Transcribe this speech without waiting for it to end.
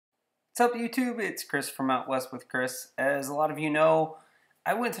What's up, YouTube? It's Chris from Out West with Chris. As a lot of you know,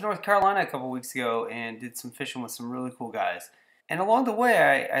 I went to North Carolina a couple weeks ago and did some fishing with some really cool guys. And along the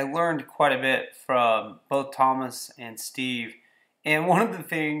way, I learned quite a bit from both Thomas and Steve. And one of the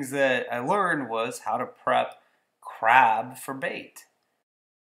things that I learned was how to prep crab for bait.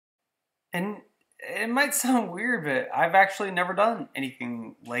 And it might sound weird, but I've actually never done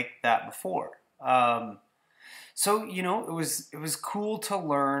anything like that before. So, you know, it was cool to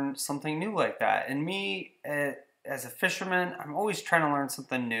learn something new like that. And me, as a fisherman, I'm always trying to learn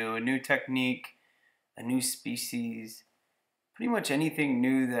something new, a new technique, a new species, pretty much anything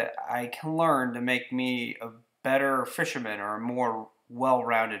new that I can learn to make me a better fisherman or a more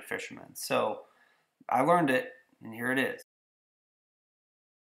well-rounded fisherman. So I learned it, and here it is.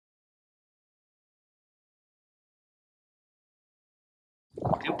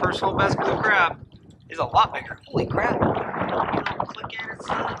 New personal best blue crab is a lot bigger. Holy crap. Click in and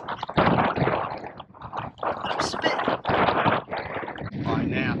let him spit. Alright,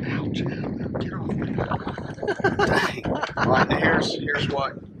 now, ouch, get off me. Dang. Alright, now here's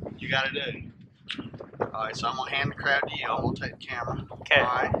what you gotta do. Alright, so I'm gonna hand the crab to you. I'm gonna take the camera. Okay.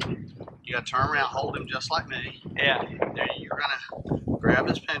 Alright. You gotta turn around, hold him just like me. Yeah. Then you're gonna grab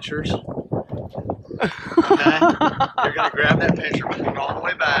his pinchers. Okay? You're gonna grab that pincher, pull it all the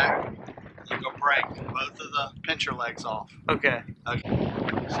way back. You're gonna break both of the pincher legs off. Okay. Okay.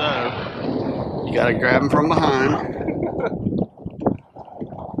 So you gotta grab him from behind.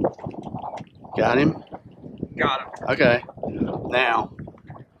 Got him? Got him. Okay. Now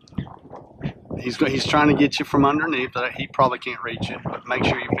he's trying to get you from underneath. He probably can't reach it, but make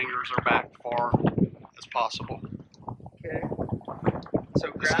sure your fingers are back far as possible. Okay. So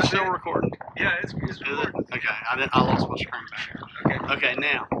Is grab it still it. recording? Yeah, it's recording. Okay. I lost my screen back here. Okay. Okay.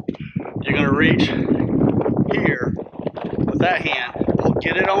 Now you're gonna reach here with that hand.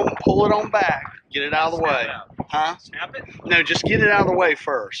 Pull it on back. Get it out of the way. Huh? Snap it? No, just get it out of the way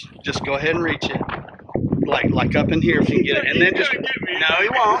first. Just go ahead and reach it. Like up in here if you can get it. And then just no, he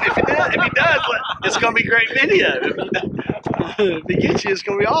won't. If he does, it's gonna be great video. If he gets you, it's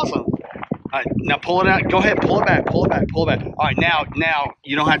gonna be awesome. Alright, now pull it out. Go ahead, pull it back. Alright, now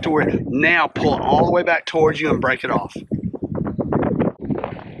you don't have to worry. Now pull it all the way back towards you and break it off.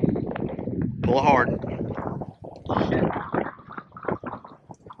 Pull it hard.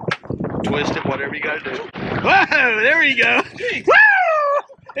 Twist it, whatever you gotta do. Whoa, there you go. Woo!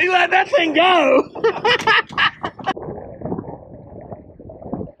 He let that thing go.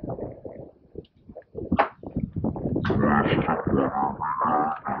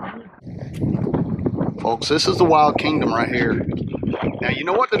 Folks, this is the Wild Kingdom right here. Now you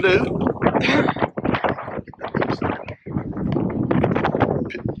know what to do.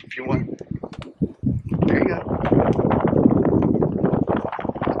 If you want. There you go.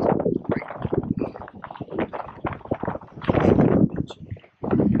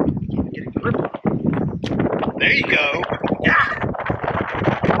 There you go. Yeah.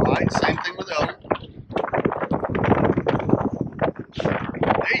 Alright, same thing with the other.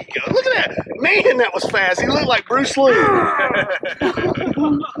 There you go. Look at that. Man, that was fast. He looked like Bruce Lee.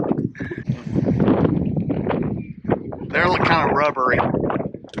 They're kind of rubbery.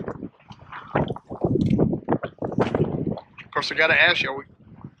 Of course, I got to ask you,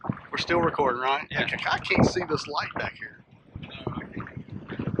 we're still recording, right? Yeah. I can't see this light back here.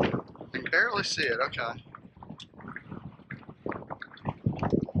 I can barely see it. Okay.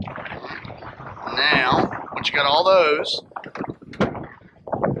 Now, once you got all those,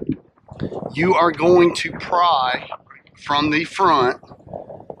 you are going to pry from the front.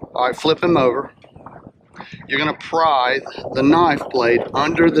 All right, flip him over. You're going to pry the knife blade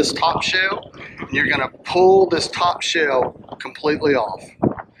under this top shell, and you're going to pull this top shell completely off.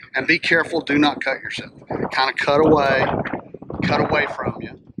 And be careful, do not cut yourself. Kind of cut away from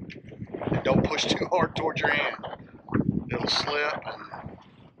you. And don't push too hard towards your hand. It'll slip and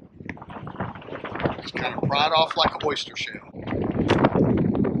just kind of pry it off like an oyster shell.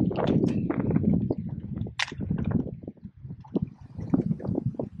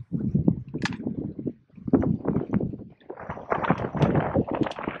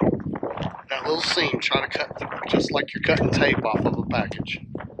 That little seam, try to cut through, just like you're cutting tape off of a package.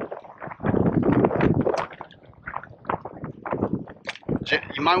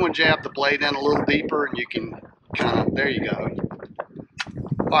 You might want to jab the blade in a little deeper and you can kind of, there you go.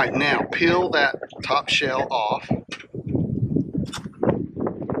 Alright, now peel that top shell off.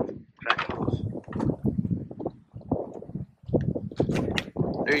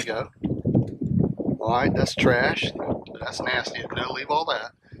 There you go. Alright, that's trash. That's nasty. No, leave all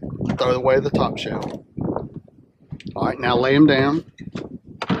that. Throw away the top shell. Alright, now lay them down.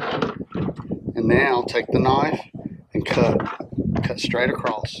 And now take the knife and cut straight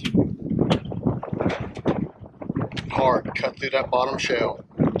across. Hard, cut through that bottom shell.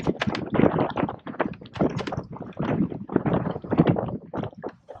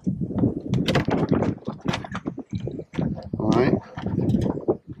 All right.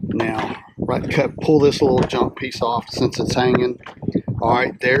 Now, pull this little junk piece off since it's hanging. All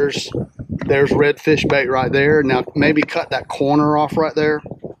right, there's red fish bait right there. Now maybe cut that corner off right there,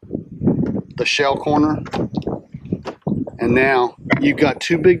 the shell corner. And now you've got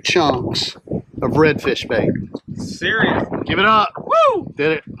 2 big chunks of red fish bait. Serious? Give it up. Woo!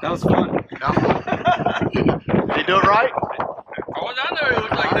 Did it? That was fun. Did you do it right? I was on there. It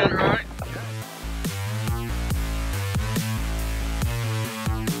looked like that.